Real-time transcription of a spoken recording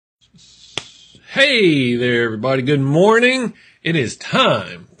Hey there, everybody. Good morning. It is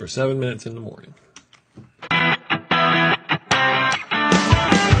time for 7 minutes in the morning.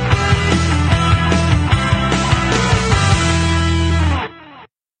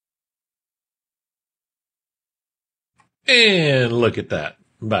 And look at that.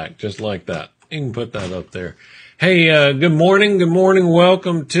 Back just like that. You can put that up there. Hey, good morning. Good morning.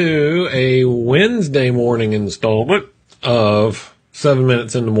 Welcome to a Wednesday morning installment of 7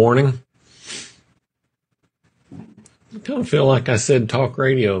 minutes in the morning. I kind of feel like I said talk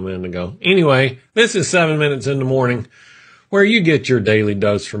radio a minute ago. Anyway, this is 7 minutes in the morning, where you get your daily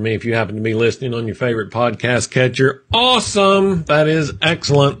dose from me. If you happen to be listening on your favorite podcast catcher, awesome. That is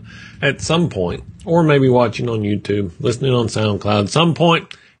excellent at some point. Or maybe watching on YouTube, listening on SoundCloud. At some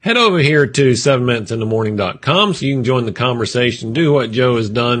point, head over here to 7minutesinthemorning.com so you can join the conversation. Do what Joe has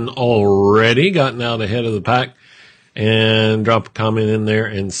done already, gotten out ahead of the pack, and drop a comment in there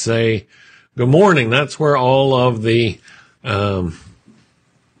and say good morning. That's where all of the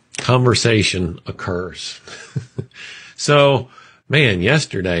conversation occurs. So, man,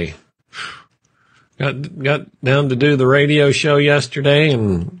 yesterday, got down to do the radio show yesterday,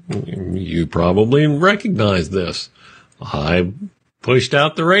 and you probably recognize this. I pushed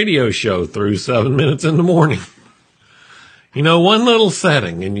out the radio show through 7 minutes in the morning. You know, one little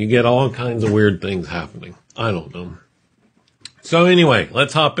setting, and you get all kinds of weird things happening. I don't know. So anyway,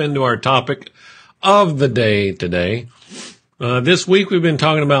 let's hop into our topic of the day today. This week we've been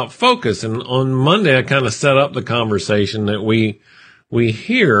talking about focus, and on Monday I kind of set up the conversation that we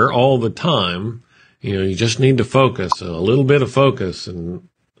hear all the time. You know, you just need to focus, a little bit of focus, and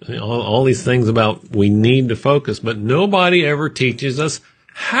all these things about we need to focus, but nobody ever teaches us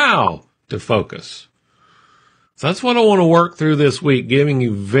how to focus. So that's what I want to work through this week, giving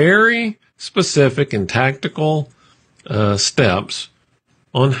you very specific and tactical steps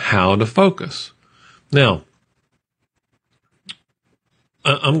on how to focus. Now,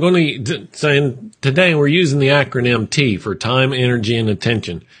 I'm going to say today we're using the acronym T for time, energy, and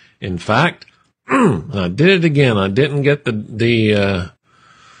attention. In fact, I did it again. I didn't get the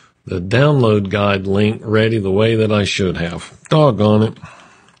download guide link ready the way that I should have. Doggone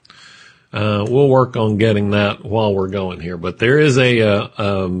it. We'll work on getting that while we're going here. But there is a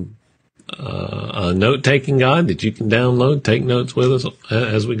note-taking guide that you can download. Take notes with us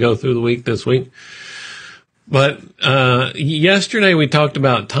as we go through the week this week. But yesterday we talked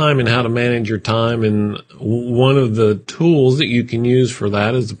about time and how to manage your time, and one of the tools that you can use for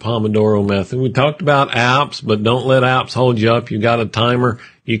that is the Pomodoro method. We talked about apps, but don't let apps hold you up. You got a timer.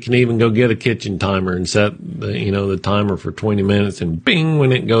 You can even go get a kitchen timer and set the timer for 20 minutes, and bing,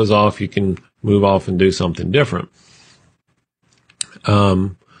 when it goes off, you can move off and do something different.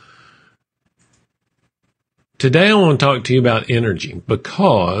 Today I want to talk to you about energy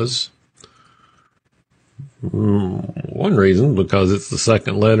because one reason, because it's the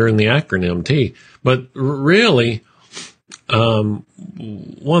second letter in the acronym T. But really, one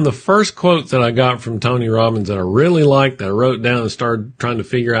of the first quotes that I got from Tony Robbins that I really liked, that I wrote down and started trying to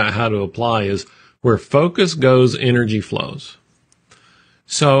figure out how to apply, is where focus goes, energy flows.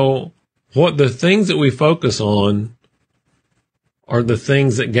 So what the things that we focus on are the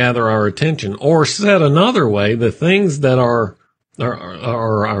things that gather our attention, or said another way, the things that are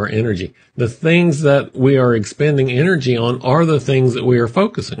our energy. The things that we are expending energy on are the things that we are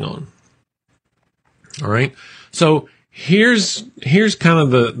focusing on. All right. So here's kind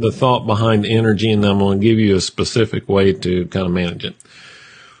of the thought behind energy, and I'm going to give you a specific way to kind of manage it.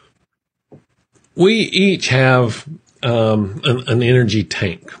 We each have an energy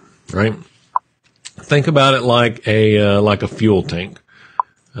tank, right? Think about it like a fuel tank.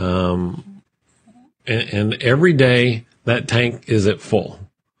 And every day that tank is at full.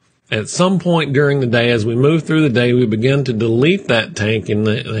 At some point during the day, as we move through the day, we begin to delete that tank, and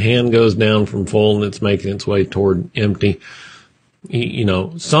the hand goes down from full and it's making its way toward empty. You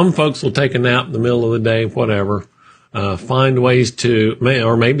know, some folks will take a nap in the middle of the day, whatever. Find ways to,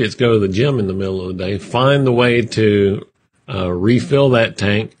 or maybe it's go to the gym in the middle of the day, find the way to refill that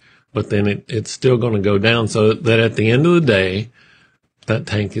tank, but then it's still going to go down, so that at the end of the day, that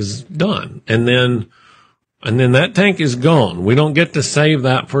tank is done. And then that tank is gone. We don't get to save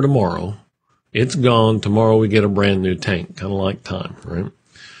that for tomorrow. It's gone. Tomorrow we get a brand new tank, kind of like time, right?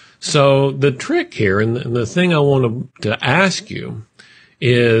 So the trick here, and the thing I want to ask you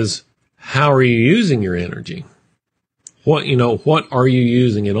is, how are you using your energy? What are you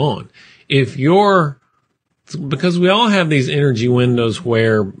using it on? Because we all have these energy windows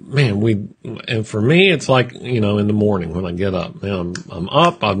where, man, and for me, it's like, in the morning when I get up, man, I'm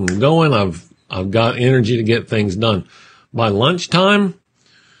up, I'm going, I've got energy to get things done. By lunchtime,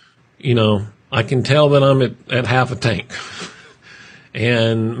 I can tell that I'm at half a tank.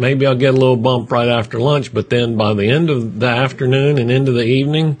 And maybe I'll get a little bump right after lunch, but then by the end of the afternoon and into the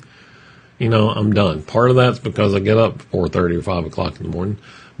evening, I'm done. Part of that's because I get up at 4:30 or 5 o'clock in the morning.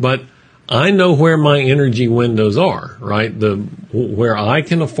 But I know where my energy windows are, right? Where I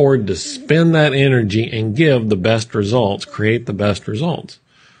can afford to spend that energy and give the best results, create the best results,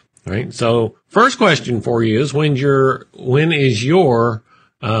 right? So first question for you is when is your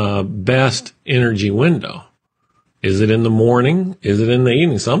best energy window? Is it in the morning? Is it in the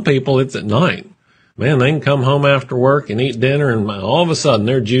evening? Some people, it's at night. Man, they can come home after work and eat dinner, and all of a sudden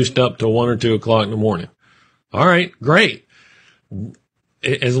they're juiced up till 1 or 2 o'clock in the morning. All right, great.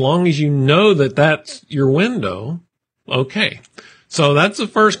 As long as you know that that's your window, okay. So that's the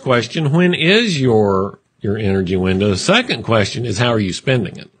first question. When is your energy window? The second question is, how are you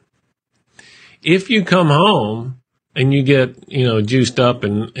spending it? If you come home and you get, juiced up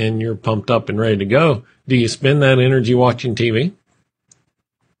and you're pumped up and ready to go, do you spend that energy watching TV?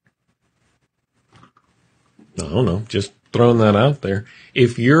 I don't know, just throwing that out there.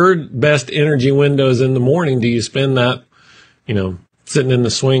 If your best energy window is in the morning, do you spend that, sitting in the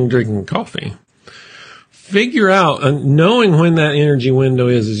swing drinking coffee? Figure out, knowing when that energy window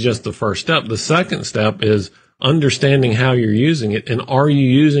is just the first step. The second step is understanding how you're using it, and are you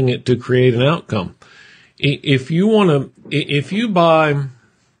using it to create an outcome? If you buy,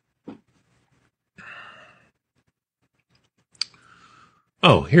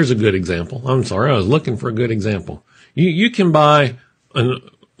 oh, here's a good example. I'm sorry, I was looking for a good example. You can buy an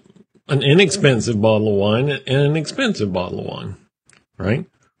inexpensive bottle of wine and an expensive bottle of wine, right?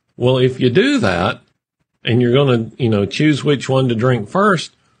 Well, if you do that and you're going to, choose which one to drink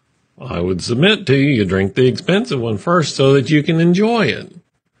first, I would submit to you drink the expensive one first so that you can enjoy it.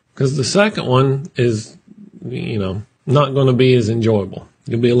 Because the second one is, not going to be as enjoyable.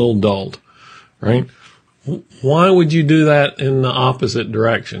 You'll be a little dulled, right? Why would you do that in the opposite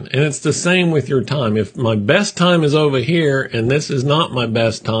direction? And it's the same with your time. If my best time is over here and this is not my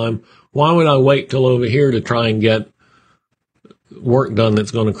best time, why would I wait till over here to try and get work done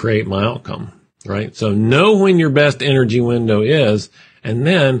that's going to create my outcome, right? So know when your best energy window is, and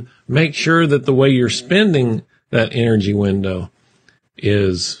then make sure that the way you're spending that energy window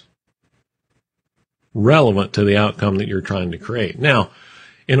is relevant to the outcome that you're trying to create. Now,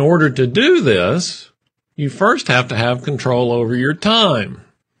 in order to do this, you first have to have control over your time.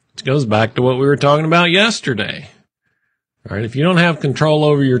 Which goes back to what we were talking about yesterday. All right, if you don't have control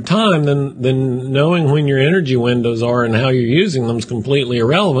over your time, then knowing when your energy windows are and how you're using them is completely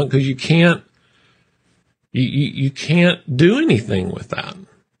irrelevant, because you can't do anything with that.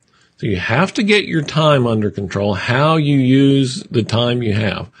 So you have to get your time under control, how you use the time you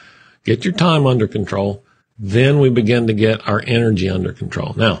have. Get your time under control, then we begin to get our energy under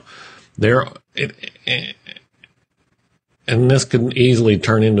control. Now, and this could easily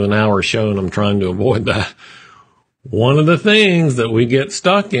turn into an hour show, and I'm trying to avoid that. One of the things that we get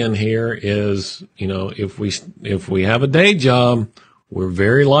stuck in here is, if we have a day job, we're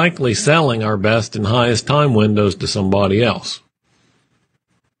very likely selling our best and highest time windows to somebody else.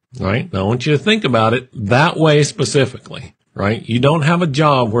 Right? Now, I want you to think about it that way specifically, right? You don't have a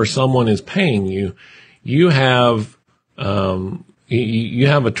job where someone is paying you. You have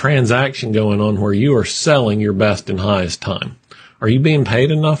a transaction going on where you are selling your best and highest time. Are you being paid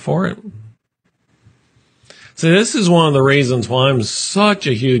enough for it? So this is one of the reasons why I'm such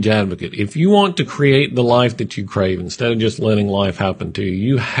a huge advocate. If you want to create the life that you crave, instead of just letting life happen to you,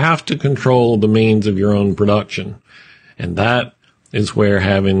 you have to control the means of your own production. And that is where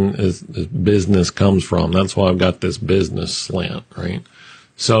having this business comes from. That's why I've got this business slant, right?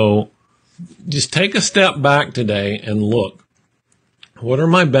 So just take a step back today and look. What are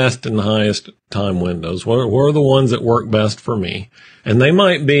my best and highest time windows? What are the ones that work best for me? And they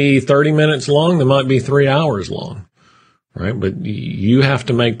might be 30 minutes long. They might be 3 hours long, right? But you have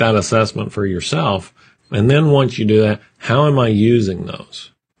to make that assessment for yourself. And then once you do that, how am I using those?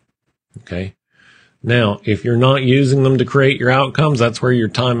 Okay. Now, if you're not using them to create your outcomes, that's where your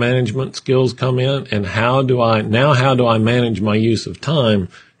time management skills come in. And how do I manage my use of time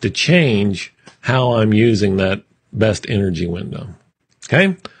to change how I'm using that best energy window?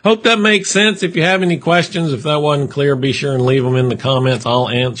 Okay. Hope that makes sense. If you have any questions, if that wasn't clear, be sure and leave them in the comments. I'll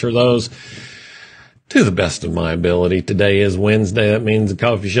answer those to the best of my ability. Today is Wednesday. That means the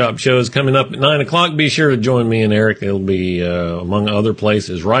Coffee Shop Show is coming up at 9 o'clock. Be sure to join me and Eric. It'll be, among other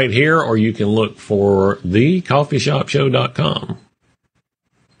places, right here, or you can look for thecoffeeshopshow.com.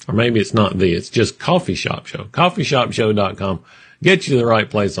 Or maybe it's not it's just Coffee Shop Show. Coffeeshopshow.com. Get you to the right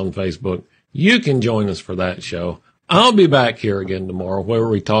place on Facebook. You can join us for that show. I'll be back here again tomorrow where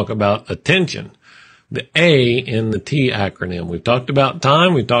we talk about attention, the A in the T acronym. We've talked about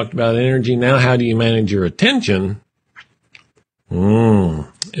time. We've talked about energy. Now, how do you manage your attention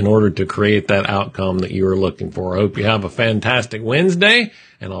in order to create that outcome that you are looking for? I hope you have a fantastic Wednesday,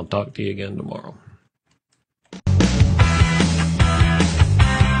 and I'll talk to you again tomorrow.